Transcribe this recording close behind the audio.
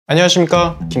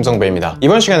안녕하십니까, 김성배입니다.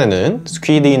 이번 시간에는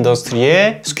스퀴디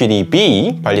인더스트리의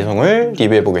스퀴디B 발리송을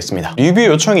리뷰해 보겠습니다. 리뷰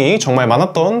요청이 정말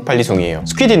많았던 발리송이에요.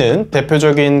 스퀴디는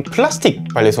대표적인 플라스틱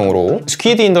발리송으로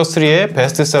스퀴디 인더스트리의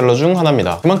베스트셀러 중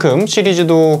하나입니다. 그만큼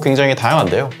시리즈도 굉장히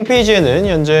다양한데요. 홈페이지에는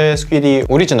현재 스퀴디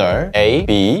오리지널 A,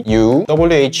 B, U,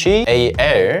 WH,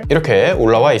 AL 이렇게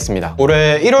올라와 있습니다.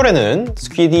 올해 1월에는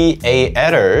스퀴디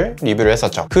AL을 리뷰를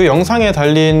했었죠. 그 영상에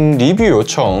달린 리뷰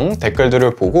요청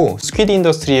댓글들을 보고 스퀴디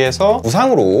인더스트리에서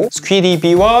무상으로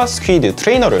스퀴디비와 스퀴드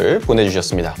트레이너를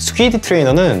보내주셨습니다. 스퀴드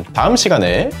트레이너는 다음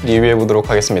시간에 리뷰해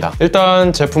보도록 하겠습니다.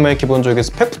 일단 제품의 기본적인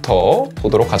스펙부터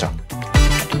보도록 하죠.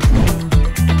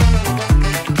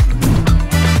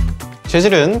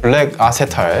 재질은 블랙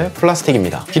아세탈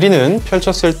플라스틱입니다. 길이는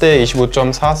펼쳤을 때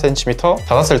 25.4cm,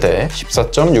 닫았을 때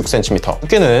 14.6cm,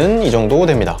 두께는 이 정도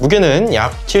됩니다. 무게는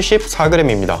약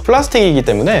 74g입니다. 플라스틱이기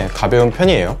때문에 가벼운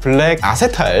편이에요. 블랙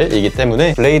아세탈이기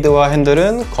때문에 블레이드와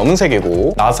핸들은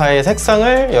검은색이고 나사의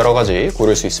색상을 여러 가지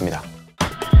고를 수 있습니다.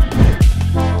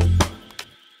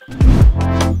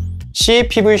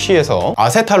 CPVC에서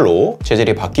아세탈로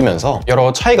재질이 바뀌면서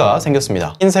여러 차이가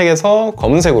생겼습니다. 흰색에서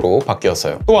검은색으로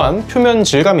바뀌었어요. 또한 표면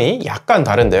질감이 약간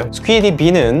다른데요.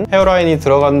 스퀴디비는 헤어라인이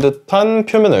들어간 듯한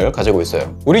표면을 가지고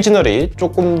있어요. 오리지널이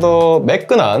조금 더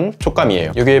매끈한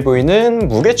촉감이에요. 여기에 보이는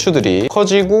무게추들이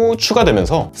커지고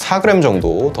추가되면서 4g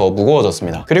정도 더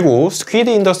무거워졌습니다. 그리고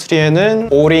스퀴디 인더스트리에는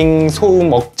오링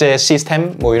소음 억제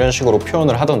시스템 뭐 이런 식으로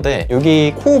표현을 하던데,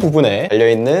 여기 코 부분에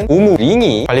달려있는 고무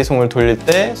링이 발리송을 돌릴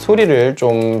때 소리를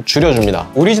좀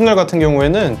줄여줍니다. 오리지널 같은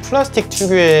경우에는 플라스틱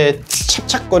특유의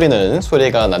찹찹거리는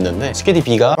소리가 났는데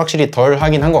스퀴디비가 확실히 덜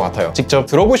하긴 한 것 같아요. 직접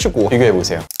들어보시고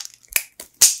비교해보세요.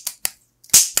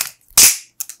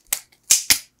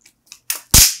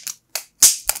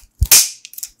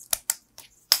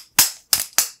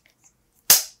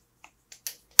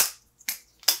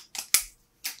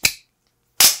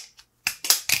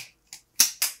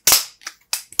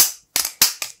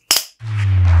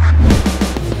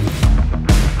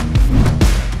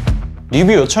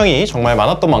 리뷰 요청이 정말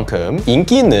많았던 만큼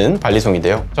인기 있는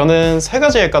발리송인데요. 저는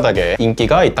 3가지의 까닭에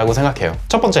인기가 있다고 생각해요.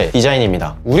 첫 번째,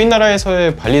 디자인입니다.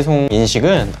 우리나라에서의 발리송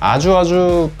인식은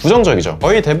아주 부정적이죠.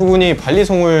 거의 대부분이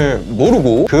발리송을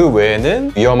모르고 그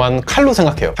외에는 위험한 칼로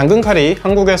생각해요. 당근칼이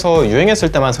한국에서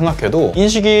유행했을 때만 생각해도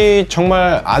인식이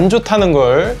정말 안 좋다는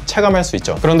걸 체감할 수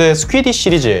있죠. 그런데 스퀴디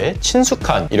시리즈의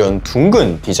친숙한 이런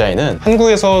둥근 디자인은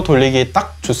한국에서 돌리기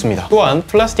딱 좋습니다. 또한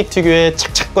플라스틱 특유의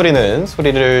착착거리는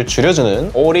소리를 줄여주는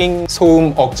오링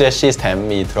소음 억제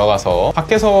시스템이 들어가서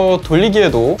밖에서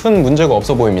돌리기에도 큰 문제가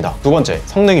없어 보입니다. 두 번째,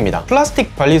 성능입니다.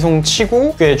 플라스틱 발리송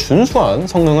치고 꽤 준수한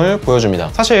성능을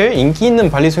보여줍니다. 사실 인기 있는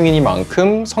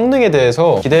발리송이니만큼 성능에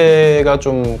대해서 기대가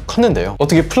좀 컸는데요.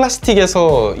 어떻게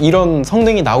플라스틱에서 이런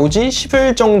성능이 나오지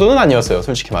싶을 정도는 아니었어요.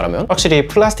 솔직히 말하면 확실히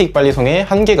플라스틱 발리송의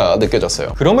한계가 느껴졌어요.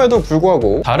 그럼에도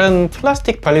불구하고 다른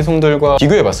플라스틱 발리송들과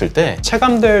비교해봤을 때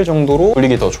체감될 정도로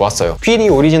돌리기 더 좋았어요. PD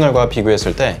오리지널과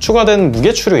비교했을 때 추가된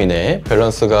무게추로 인해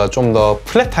밸런스가 좀 더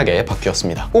플랫하게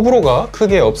바뀌었습니다. 호불호가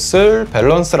크게 없을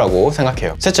밸런스라고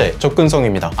생각해요. 셋째,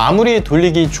 접근성입니다. 아무리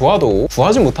돌리기 좋아도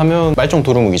구하지 못하면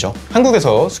말종도루묵이죠.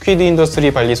 한국에서 스퀴디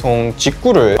인더스트리 발리송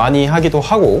직구를 많이 하기도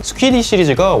하고 스퀴디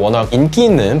시리즈가 워낙 인기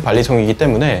있는 발리송이기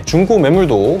때문에 중고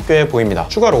매물도 꽤 보입니다.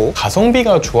 추가로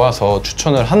가성비가 좋아서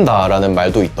추천을 한다라는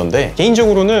말도 있던데,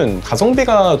 개인적으로는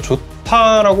가성비가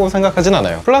라고 생각하진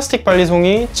않아요. 플라스틱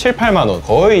발리송이 7, 8만원,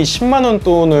 거의 10만원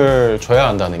돈을 줘야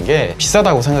한다는 게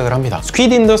비싸다고 생각을 합니다.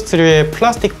 스퀴디 인더스트리의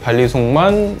플라스틱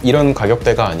발리송만 이런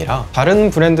가격대가 아니라 다른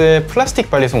브랜드의 플라스틱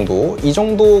발리송도 이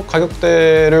정도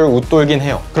가격대를 웃돌긴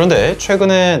해요. 그런데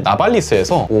최근에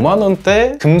나발리스에서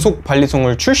 5만원대 금속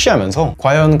발리송을 출시하면서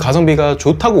과연 가성비가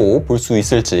좋다고 볼 수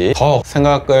있을지 더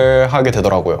생각을 하게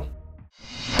되더라고요.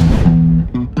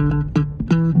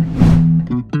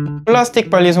 플라스틱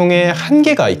발리송에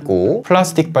한계가 있고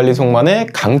플라스틱 발리송만의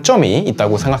강점이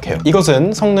있다고 생각해요.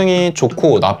 이것은 성능이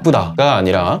좋고 나쁘다가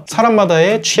아니라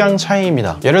사람마다의 취향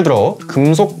차이입니다. 예를 들어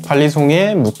금속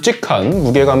발리송의 묵직한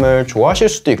무게감을 좋아하실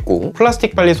수도 있고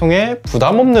플라스틱 발리송의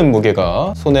부담 없는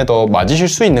무게가 손에 더 맞으실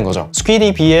수 있는 거죠.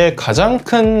 스퀴디비의 가장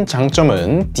큰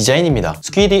장점은 디자인입니다.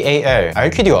 스퀴디 AL,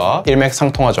 스퀴디와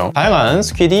일맥상통하죠. 다양한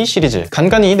스퀴디 시리즈,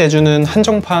 간간히 내주는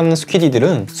한정판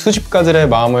스퀴디들은 수집가들의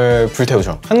마음을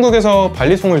불태우죠. 한국에서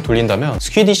발리송을 돌린다면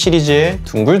스퀴디 시리즈의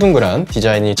둥글둥글한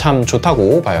디자인이 참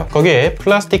좋다고 봐요. 거기에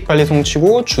플라스틱 발리송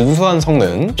치고 준수한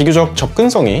성능, 비교적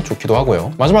접근성이 좋기도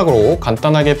하고요. 마지막으로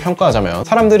간단하게 평가하자면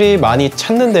사람들이 많이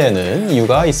찾는 데에는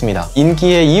이유가 있습니다.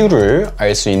 인기의 이유를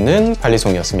알 수 있는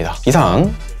발리송이었습니다.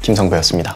 이상 김성배였습니다.